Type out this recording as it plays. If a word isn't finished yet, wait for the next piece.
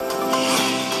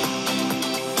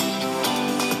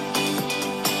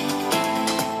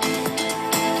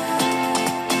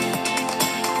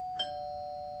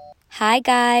Hi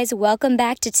guys, welcome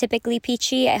back to Typically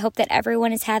Peachy. I hope that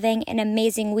everyone is having an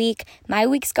amazing week. My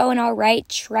week's going all right,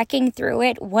 trekking through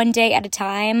it one day at a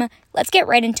time. Let's get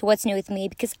right into what's new with me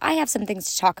because I have some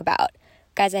things to talk about.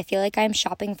 Guys, I feel like I'm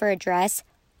shopping for a dress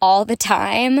all the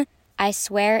time. I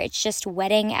swear it's just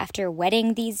wedding after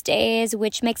wedding these days,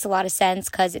 which makes a lot of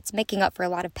sense because it's making up for a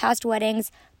lot of past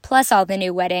weddings, plus all the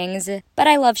new weddings. But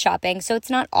I love shopping, so it's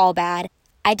not all bad.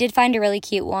 I did find a really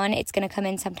cute one. It's going to come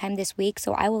in sometime this week,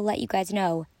 so I will let you guys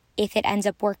know if it ends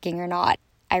up working or not.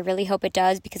 I really hope it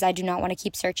does because I do not want to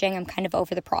keep searching. I'm kind of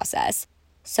over the process.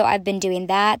 So I've been doing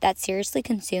that. That seriously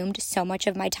consumed so much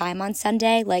of my time on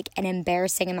Sunday, like an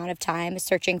embarrassing amount of time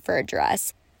searching for a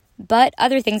dress. But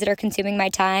other things that are consuming my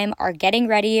time are getting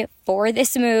ready for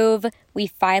this move. We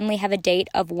finally have a date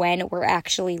of when we're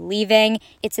actually leaving.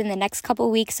 It's in the next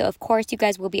couple weeks, so of course you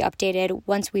guys will be updated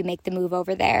once we make the move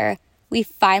over there. We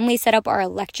finally set up our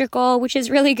electrical, which is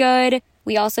really good.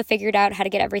 We also figured out how to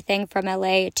get everything from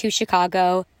LA to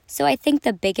Chicago. So I think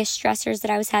the biggest stressors that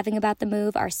I was having about the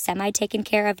move are semi-taken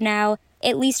care of now.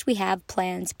 At least we have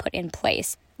plans put in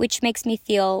place, which makes me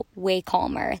feel way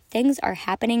calmer. Things are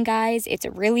happening, guys. It's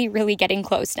really, really getting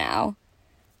close now.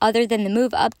 Other than the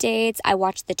move updates, I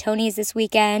watched the Tonys this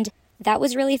weekend. That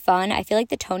was really fun. I feel like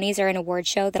the Tonys are an award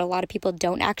show that a lot of people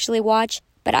don't actually watch.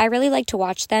 But I really like to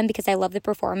watch them because I love the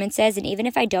performances, and even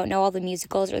if I don't know all the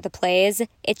musicals or the plays,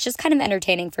 it's just kind of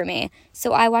entertaining for me.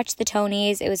 So I watched the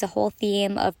Tonys. It was a whole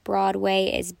theme of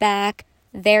Broadway is back.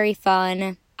 Very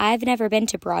fun. I've never been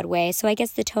to Broadway, so I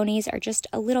guess the Tonys are just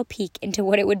a little peek into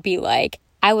what it would be like.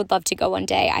 I would love to go one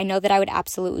day. I know that I would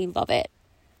absolutely love it.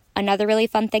 Another really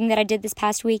fun thing that I did this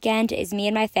past weekend is me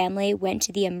and my family went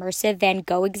to the immersive Van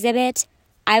Gogh exhibit.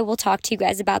 I will talk to you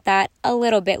guys about that a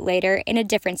little bit later in a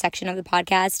different section of the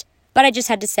podcast. But I just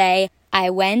had to say,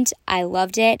 I went, I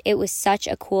loved it. It was such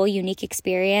a cool, unique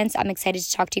experience. I'm excited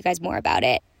to talk to you guys more about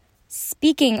it.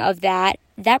 Speaking of that,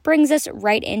 that brings us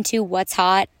right into what's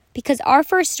hot, because our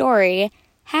first story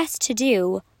has to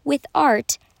do with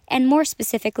art, and more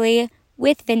specifically,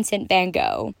 with Vincent van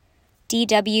Gogh.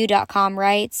 DW.com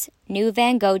writes, new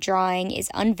Van Gogh drawing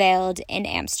is unveiled in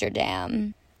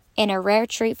Amsterdam. In a rare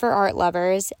treat for art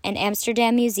lovers, an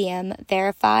Amsterdam museum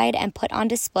verified and put on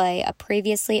display a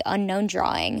previously unknown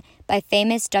drawing by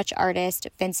famous Dutch artist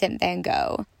Vincent van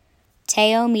Gogh.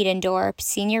 Theo Miedendorp,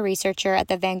 senior researcher at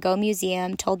the Van Gogh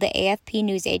Museum, told the AFP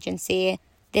news agency,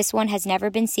 "This one has never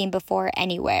been seen before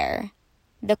anywhere."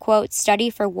 The quote, study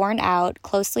for worn out,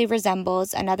 closely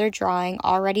resembles another drawing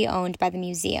already owned by the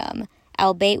museum,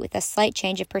 albeit with a slight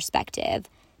change of perspective.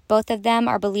 Both of them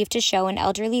are believed to show an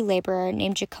elderly laborer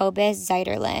named Jacobus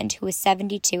Zuiderland, who was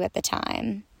 72 at the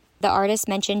time. The artist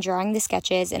mentioned drawing the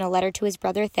sketches in a letter to his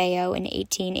brother Theo in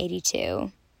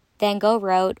 1882. Van Gogh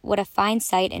wrote, "What a fine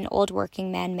sight an old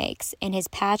working man makes, in his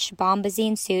patched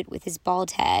bombazine suit with his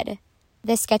bald head."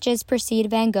 The sketches precede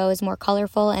Van Gogh's more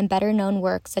colorful and better-known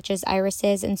works such as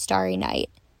Irises and Starry Night.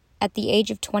 At the age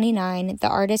of 29, the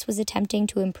artist was attempting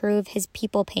to improve his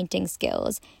people painting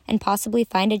skills and possibly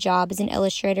find a job as an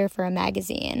illustrator for a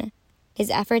magazine. His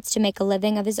efforts to make a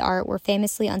living of his art were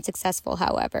famously unsuccessful,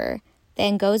 however.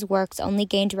 Van Gogh's works only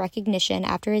gained recognition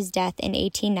after his death in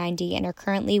 1890 and are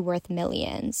currently worth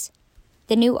millions.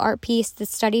 The new art piece, The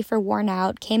Study for Worn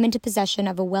Out, came into possession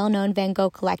of a well-known Van Gogh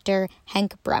collector,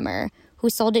 Henk Bremer, who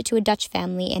sold it to a Dutch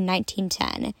family in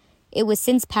 1910. It was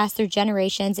since passed through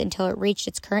generations until it reached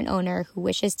its current owner, who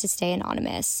wishes to stay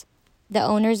anonymous. The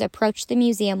owners approached the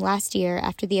museum last year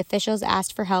after the officials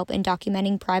asked for help in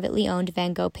documenting privately owned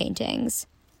Van Gogh paintings.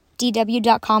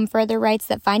 DW.com further writes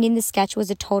that finding the sketch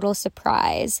was a total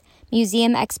surprise.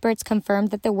 Museum experts confirmed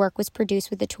that the work was produced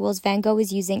with the tools Van Gogh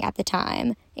was using at the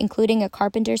time, including a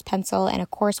carpenter's pencil and a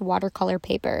coarse watercolor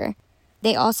paper.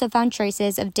 They also found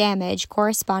traces of damage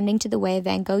corresponding to the way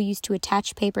Van Gogh used to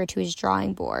attach paper to his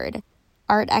drawing board.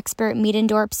 Art expert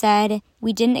Miedendorp said,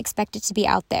 "We didn't expect it to be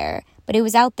out there, but it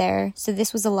was out there, so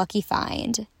this was a lucky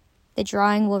find." The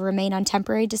drawing will remain on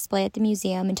temporary display at the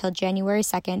museum until January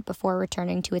 2nd before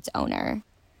returning to its owner.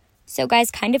 So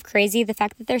guys, kind of crazy. The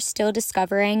fact that they're still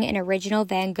discovering an original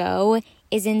Van Gogh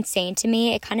is insane to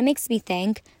me. It kind of makes me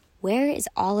think, where is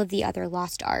all of the other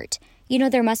lost art? You know,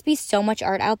 there must be so much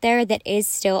art out there that is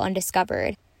still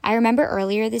undiscovered. I remember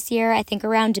earlier this year, I think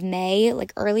around May,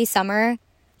 like early summer,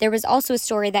 there was also a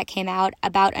story that came out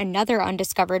about another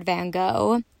undiscovered Van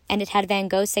Gogh, and it had Van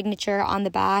Gogh's signature on the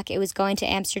back. It was going to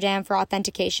Amsterdam for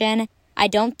authentication. I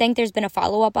don't think there's been a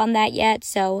follow-up on that yet,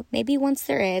 so maybe once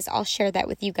there is, I'll share that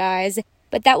with you guys.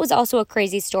 But that was also a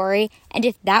crazy story, and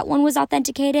if that one was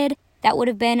authenticated, that would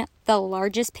have been the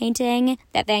largest painting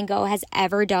that Van Gogh has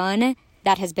ever done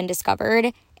that has been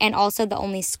discovered, and also the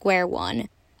only square one.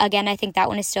 Again, I think that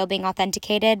one is still being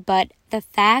authenticated, but the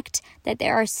fact that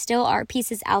there are still art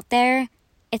pieces out there,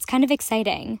 it's kind of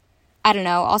exciting. I don't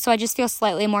know. Also, I just feel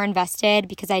slightly more invested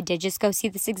because I did just go see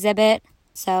this exhibit.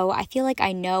 So I feel like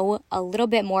I know a little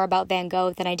bit more about Van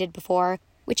Gogh than I did before,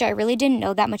 which I really didn't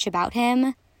know that much about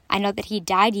him. I know that he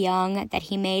died young, that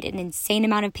he made an insane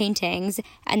amount of paintings,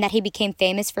 and that he became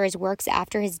famous for his works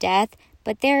after his death,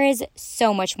 but there is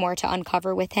so much more to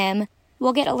uncover with him.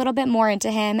 We'll get a little bit more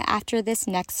into him after this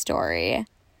next story.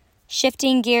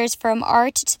 Shifting gears from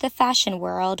art to the fashion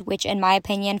world, which in my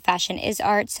opinion, fashion is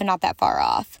art, so not that far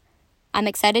off. I'm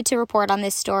excited to report on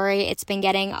this story. It's been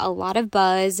getting a lot of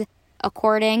buzz.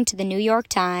 According to the New York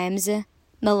Times,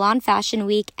 Milan Fashion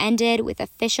Week ended with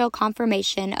official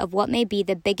confirmation of what may be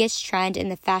the biggest trend in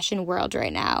the fashion world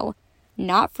right now.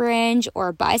 Not fringe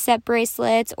or bicep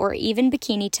bracelets or even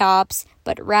bikini tops,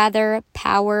 but rather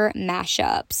power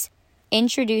mashups.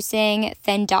 Introducing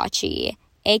Fendace,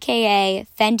 aka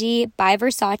Fendi by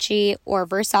Versace or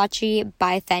Versace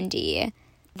by Fendi.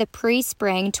 The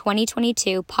pre-spring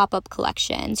 2022 pop-up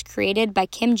collections created by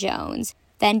Kim Jones,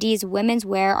 Fendi's women's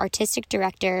wear artistic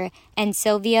director, and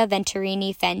Silvia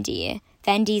Venturini Fendi,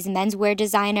 Fendi's menswear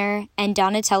designer, and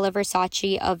Donatella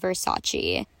Versace of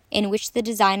Versace, in which the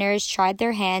designers tried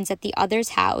their hands at the other's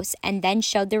house and then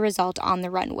showed the result on the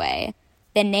runway.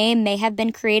 The name may have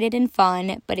been created in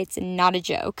fun, but it's not a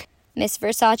joke. Miss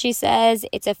Versace says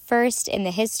it's a first in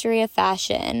the history of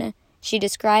fashion. She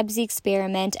describes the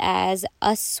experiment as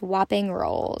us swapping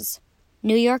roles.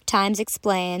 New York Times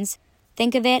explains,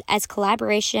 think of it as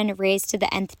collaboration raised to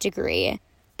the nth degree.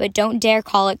 But don't dare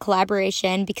call it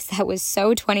collaboration because that was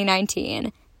so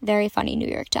 2019. Very funny, New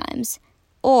York Times.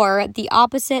 Or the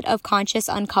opposite of conscious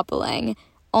uncoupling,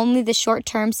 only the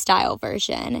short-term style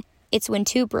version. It's when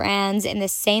two brands in the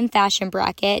same fashion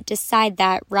bracket decide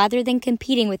that rather than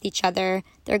competing with each other,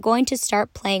 they're going to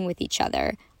start playing with each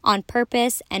other, on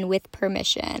purpose and with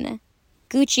permission.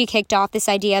 Gucci kicked off this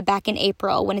idea back in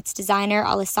April when its designer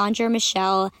Alessandro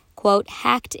Michele, quote,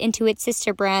 hacked into its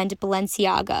sister brand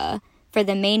Balenciaga for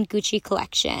the main Gucci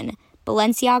collection.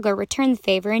 Balenciaga returned the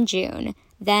favor in June.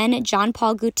 Then Jean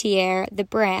Paul Gaultier, the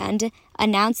brand,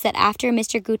 announced that after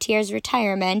Mr. Gaultier's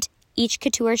retirement, each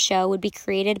couture show would be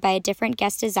created by a different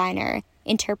guest designer,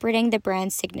 interpreting the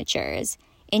brand's signatures.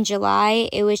 In July,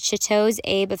 it was Chateau's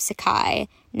Abe of Sacai.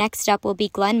 Next up will be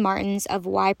Glenn Martin's of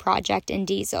Y Project and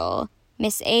Diesel.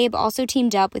 Miss Abe also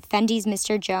teamed up with Fendi's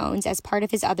Mr. Jones as part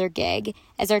of his other gig,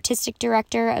 as artistic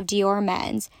director of Dior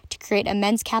Men's, to create a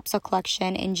men's capsule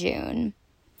collection in June.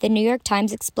 The New York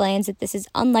Times explains that this is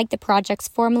unlike the projects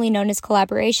formerly known as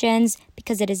collaborations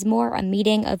because it is more a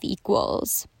meeting of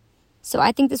equals. So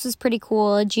I think this was pretty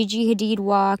cool. Gigi Hadid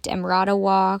walked, Emrata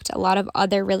walked, a lot of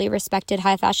other really respected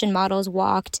high fashion models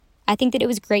walked. I think that it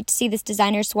was great to see this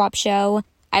designer swap show.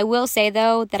 I will say,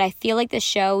 though, that I feel like the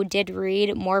show did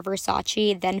read more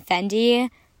Versace than Fendi,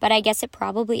 but I guess it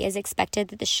probably is expected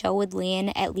that the show would lean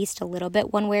at least a little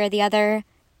bit one way or the other.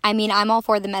 I mean, I'm all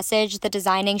for the message that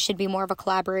designing should be more of a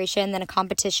collaboration than a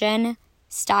competition.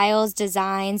 Styles,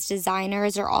 designs,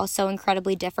 designers are all so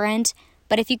incredibly different.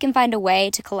 But if you can find a way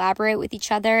to collaborate with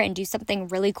each other and do something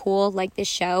really cool like this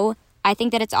show, I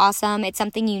think that it's awesome. It's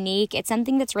something unique. It's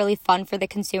something that's really fun for the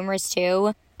consumers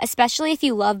too, especially if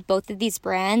you love both of these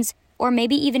brands, or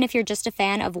maybe even if you're just a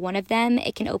fan of one of them,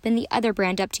 it can open the other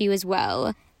brand up to you as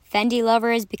well. Fendi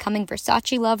lovers becoming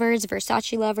Versace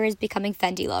lovers becoming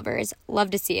Fendi lovers. Love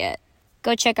to see it.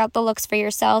 Go check out the looks for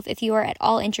yourself if you are at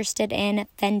all interested in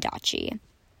Fendace.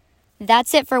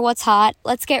 That's it for what's hot.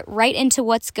 Let's get right into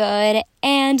what's good.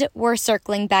 And we're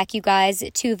circling back, you guys,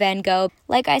 to Van Gogh.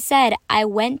 Like I said, I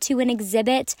went to an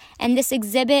exhibit, and this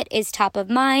exhibit is top of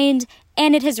mind,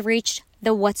 and it has reached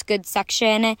the what's good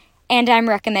section. And I'm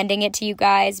recommending it to you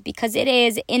guys because it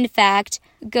is, in fact,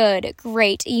 good,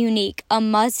 great, unique, a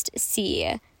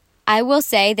must-see. I will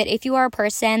say that if you are a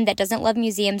person that doesn't love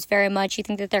museums very much, you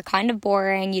think that they're kind of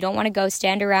boring, you don't want to go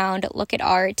stand around, look at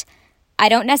art, I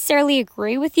don't necessarily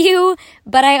agree with you,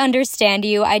 but I understand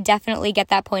you. I definitely get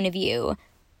that point of view.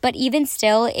 But even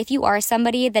still, if you are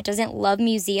somebody that doesn't love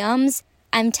museums,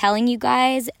 I'm telling you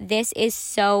guys, this is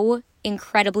so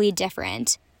incredibly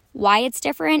different. Why it's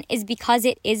different is because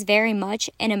it is very much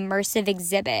an immersive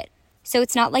exhibit. So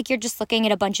it's not like you're just looking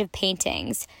at a bunch of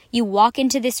paintings. You walk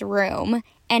into this room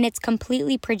and it's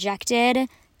completely projected,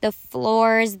 the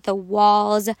floors, the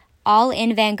walls, all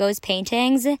in Van Gogh's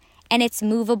paintings, and it's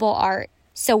movable art.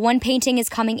 So one painting is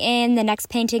coming in, the next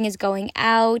painting is going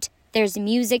out, there's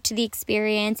music to the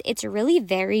experience. It's really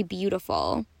very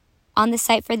beautiful. On the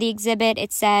site for the exhibit,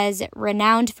 it says,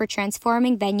 renowned for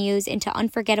transforming venues into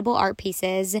unforgettable art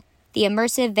pieces, The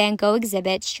immersive Van Gogh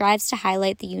exhibit strives to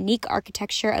highlight the unique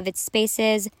architecture of its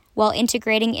spaces while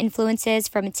integrating influences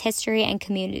from its history and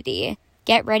community.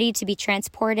 Get ready to be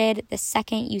transported the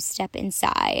second you step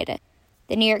inside.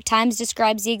 The New York Times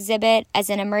describes the exhibit as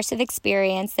an immersive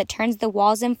experience that turns the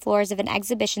walls and floors of an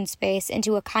exhibition space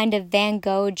into a kind of Van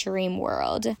Gogh dream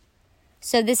world.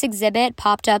 So this exhibit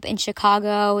popped up in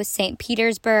Chicago, St.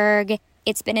 Petersburg.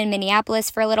 It's been in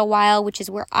Minneapolis for a little while, which is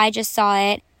where I just saw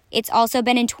it. It's also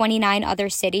been in 29 other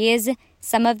cities.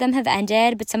 Some of them have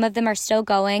ended, but some of them are still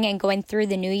going and going through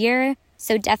the new year.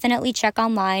 So definitely check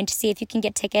online to see if you can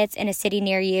get tickets in a city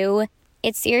near you.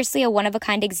 It's seriously a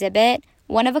one-of-a-kind exhibit,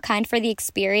 one of a kind for the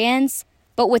experience.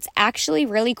 But what's actually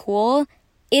really cool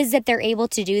is that they're able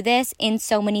to do this in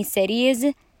so many cities.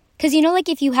 Because, like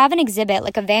if you have an exhibit,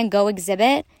 like a Van Gogh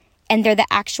exhibit, and they're the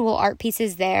actual art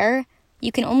pieces there,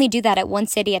 you can only do that at one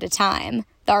city at a time.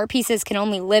 The art pieces can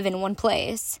only live in one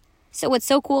place. So what's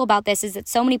so cool about this is that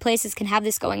so many places can have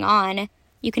this going on.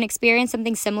 You can experience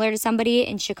something similar to somebody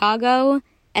in Chicago,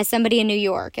 as somebody in New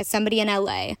York, as somebody in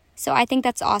LA. So I think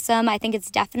that's awesome. I think it's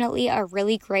definitely a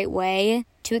really great way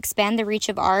to expand the reach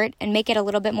of art and make it a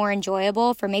little bit more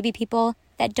enjoyable for maybe people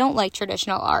that don't like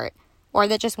traditional art or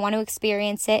that just want to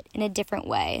experience it in a different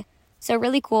way. So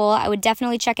really cool. I would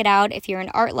definitely check it out if you're an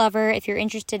art lover, if you're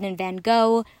interested in Van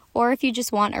Gogh, or if you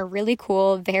just want a really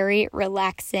cool, very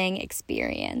relaxing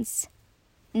experience.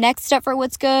 Next up for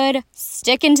What's Good,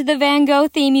 sticking to the Van Gogh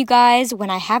theme, you guys. When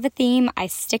I have a theme, I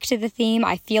stick to the theme.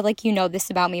 I feel like you know this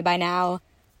about me by now.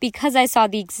 Because I saw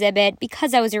the exhibit,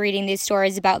 because I was reading these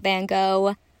stories about Van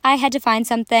Gogh, I had to find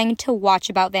something to watch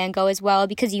about Van Gogh as well,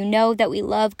 because you know that we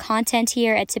love content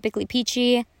here at Typically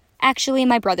Peachy. Actually,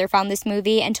 my brother found this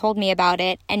movie and told me about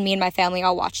it, and me and my family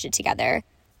all watched it together.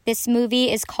 This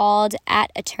movie is called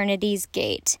At Eternity's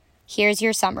Gate. Here's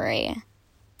your summary.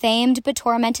 Famed but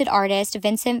tormented artist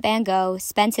Vincent van Gogh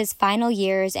spends his final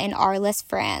years in Arles,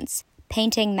 France,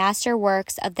 painting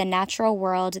masterworks of the natural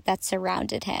world that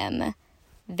surrounded him.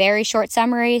 Very short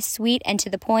summary, sweet and to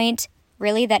the point.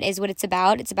 Really, that is what it's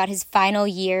about. It's about his final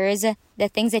years, the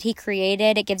things that he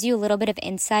created. It gives you a little bit of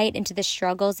insight into the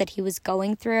struggles that he was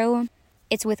going through.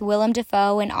 It's with Willem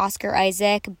Dafoe and Oscar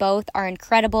Isaac. Both are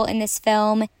incredible in this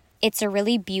film. It's a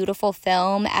really beautiful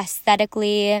film.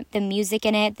 Aesthetically, the music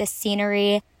in it, the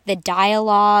scenery, the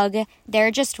dialogue. There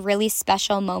are just really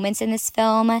special moments in this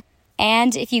film.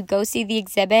 And if you go see the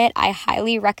exhibit, I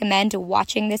highly recommend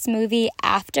watching this movie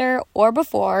after or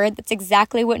before. That's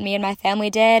exactly what me and my family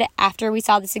did. After we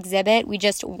saw this exhibit, we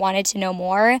just wanted to know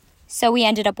more. So we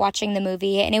ended up watching the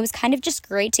movie, and it was kind of just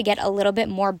great to get a little bit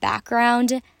more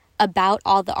background about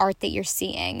all the art that you're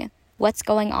seeing. What's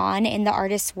going on in the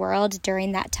artist's world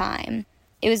during that time.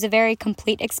 It was a very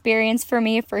complete experience for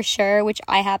me, for sure, which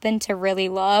I happen to really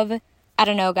love. I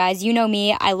don't know, guys, you know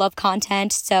me, I love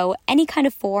content, so any kind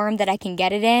of form that I can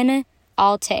get it in,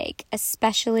 I'll take,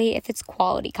 especially if it's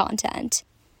quality content.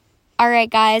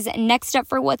 Alright, guys, next up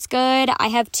for What's Good, I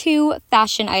have 2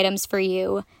 fashion items for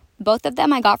you. Both of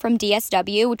them I got from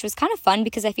DSW, which was kind of fun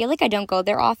because I feel like I don't go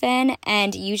there often,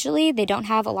 and usually they don't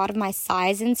have a lot of my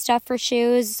size and stuff for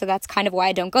shoes, so that's kind of why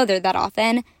I don't go there that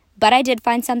often. But I did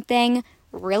find something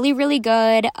really, really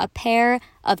good, a pair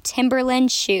of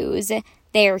Timberland shoes.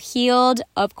 They are heeled,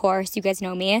 of course, you guys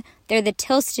know me. They're the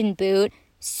Tilston boot.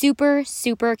 Super,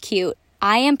 super cute.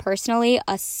 I am personally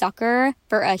a sucker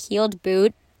for a heeled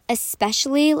boot,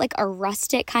 especially like a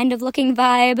rustic kind of looking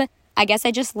vibe. I guess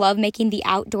I just love making the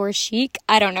outdoor chic.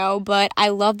 I don't know, but I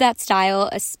love that style,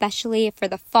 especially for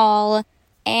the fall.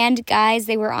 And guys,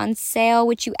 they were on sale,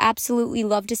 which you absolutely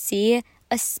love to see,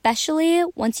 especially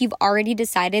once you've already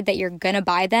decided that you're gonna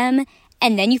buy them,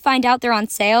 and then you find out they're on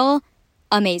sale.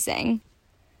 Amazing.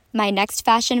 My next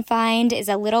fashion find is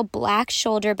a little black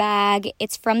shoulder bag.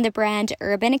 It's from the brand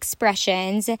Urban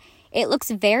Expressions. It looks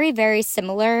very, very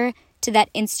similar to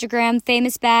that Instagram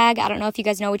famous bag. I don't know if you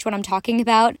guys know which one I'm talking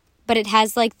about, but it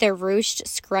has like the ruched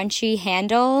scrunchy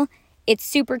handle. It's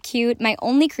super cute. My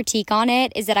only critique on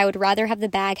it is that I would rather have the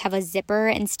bag have a zipper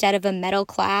instead of a metal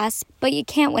clasp, but you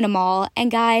can't win them all. And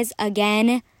guys,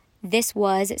 again, this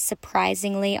was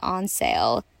surprisingly on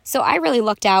sale. So I really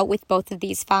lucked out with both of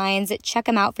these finds. Check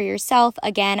them out for yourself.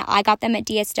 Again, I got them at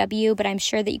DSW, but I'm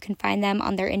sure that you can find them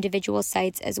on their individual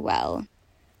sites as well.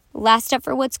 Last up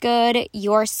for What's Good,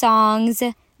 your songs.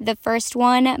 The first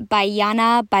one, by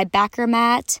Yana by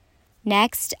Backermat.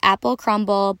 Next, Apple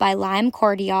Crumble by Lime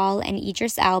Cordial and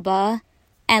Idris Elba.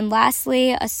 And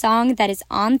lastly, a song that is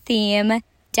on theme.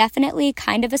 Definitely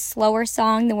kind of a slower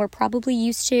song than we're probably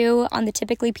used to on the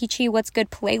Typically Peachy What's Good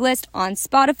playlist on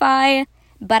Spotify.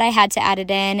 But I had to add it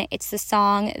in. It's the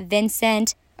song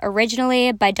Vincent,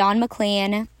 originally by Don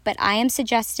McLean, but I am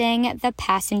suggesting the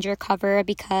Passenger cover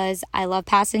because I love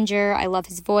Passenger, I love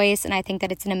his voice, and I think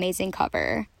that it's an amazing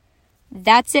cover.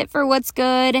 That's it for What's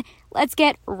Good. Let's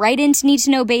get right into Need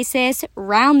to Know Basis,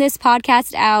 round this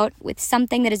podcast out with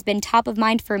something that has been top of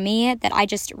mind for me that I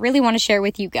just really want to share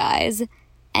with you guys,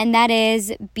 and that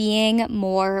is being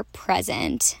more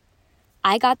present.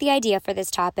 I got the idea for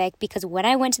this topic because when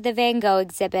I went to the Van Gogh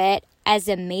exhibit, as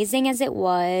amazing as it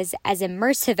was, as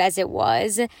immersive as it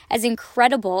was, as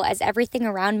incredible as everything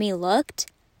around me looked,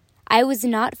 I was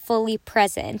not fully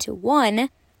present. One,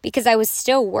 because I was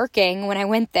still working when I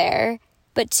went there,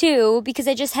 but two, because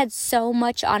I just had so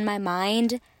much on my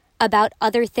mind about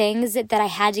other things that I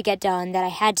had to get done, that I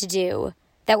had to do,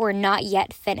 that were not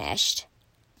yet finished.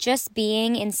 Just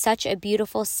being in such a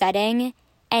beautiful setting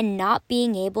and not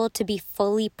being able to be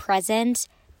fully present,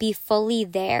 be fully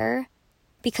there,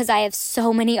 because I have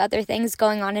so many other things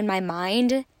going on in my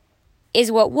mind,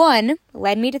 is what, one,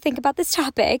 led me to think about this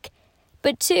topic,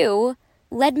 but two,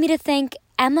 led me to think,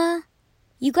 Emma,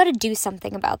 you gotta do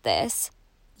something about this.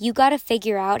 You gotta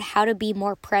figure out how to be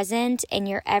more present in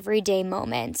your everyday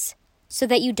moments so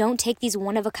that you don't take these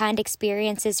one-of-a-kind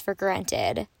experiences for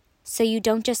granted, so you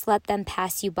don't just let them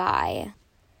pass you by.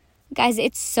 Guys,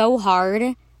 it's so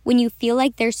hard when you feel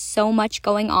like there's so much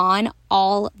going on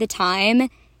all the time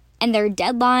and there are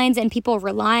deadlines and people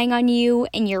relying on you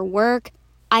and your work.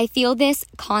 I feel this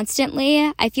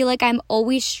constantly. I feel like I'm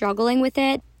always struggling with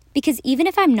it because even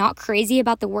if I'm not crazy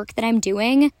about the work that I'm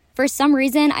doing, for some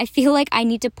reason, I feel like I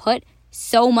need to put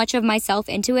so much of myself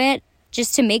into it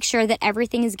just to make sure that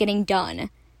everything is getting done.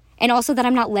 And also that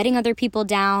I'm not letting other people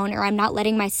down or I'm not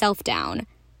letting myself down.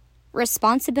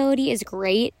 Responsibility is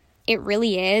great. It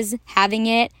really is.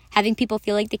 Having people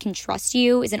feel like they can trust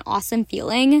you is an awesome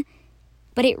feeling.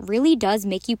 But it really does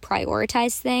make you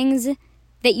prioritize things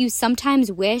that you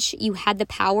sometimes wish you had the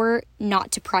power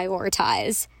not to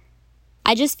prioritize.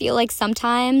 I just feel like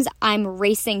sometimes I'm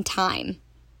racing time.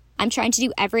 I'm trying to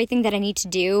do everything that I need to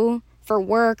do for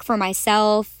work, for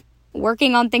myself,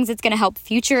 working on things that's going to help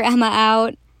future Emma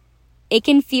out. It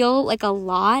can feel like a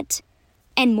lot.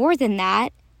 And more than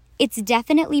that, it's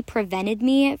definitely prevented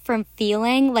me from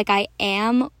feeling like I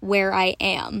am where I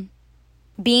am.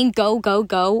 Being go, go,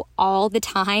 go all the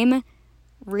time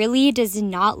really does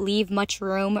not leave much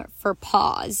room for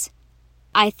pause.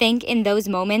 I think in those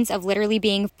moments of literally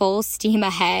being full steam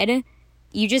ahead,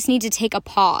 you just need to take a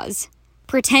pause.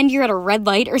 Pretend you're at a red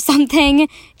light or something.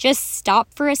 Just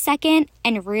stop for a second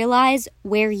and realize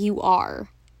where you are.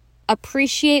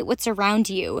 Appreciate what's around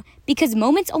you because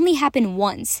moments only happen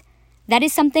once. That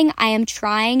is something I am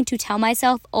trying to tell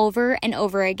myself over and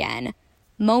over again.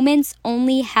 Moments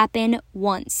only happen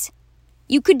once.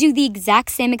 You could do the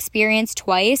exact same experience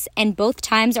twice and both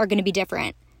times are going to be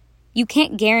different. You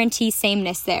can't guarantee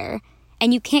sameness there,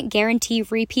 and you can't guarantee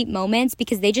repeat moments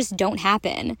because they just don't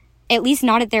happen, at least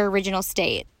not at their original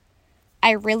state.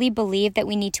 I really believe that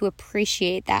we need to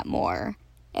appreciate that more.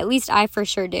 At least I for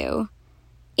sure do.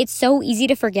 It's so easy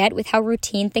to forget with how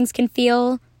routine things can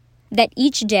feel, that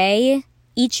each day,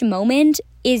 each moment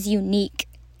is unique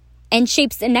and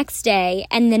shapes the next day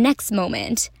and the next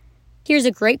moment. Here's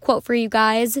a great quote for you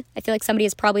guys. I feel like somebody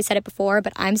has probably said it before,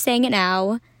 but I'm saying it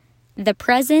now. The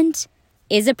present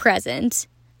is a present,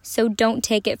 so don't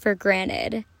take it for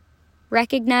granted.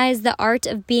 Recognize the art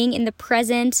of being in the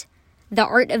present, the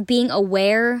art of being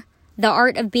aware, the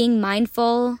art of being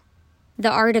mindful,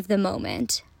 the art of the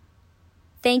moment.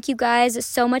 Thank you guys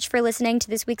so much for listening to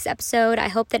this week's episode. I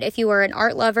hope that if you are an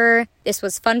art lover, this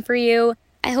was fun for you.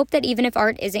 I hope that even if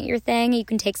art isn't your thing, you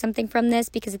can take something from this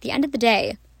because at the end of the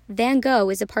day, Van Gogh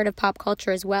is a part of pop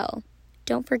culture as well.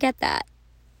 Don't forget that.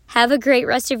 Have a great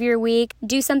rest of your week.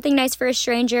 Do something nice for a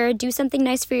stranger. Do something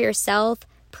nice for yourself.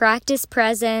 Practice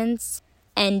presence.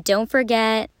 And don't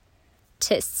forget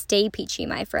to stay peachy,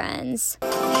 my friends.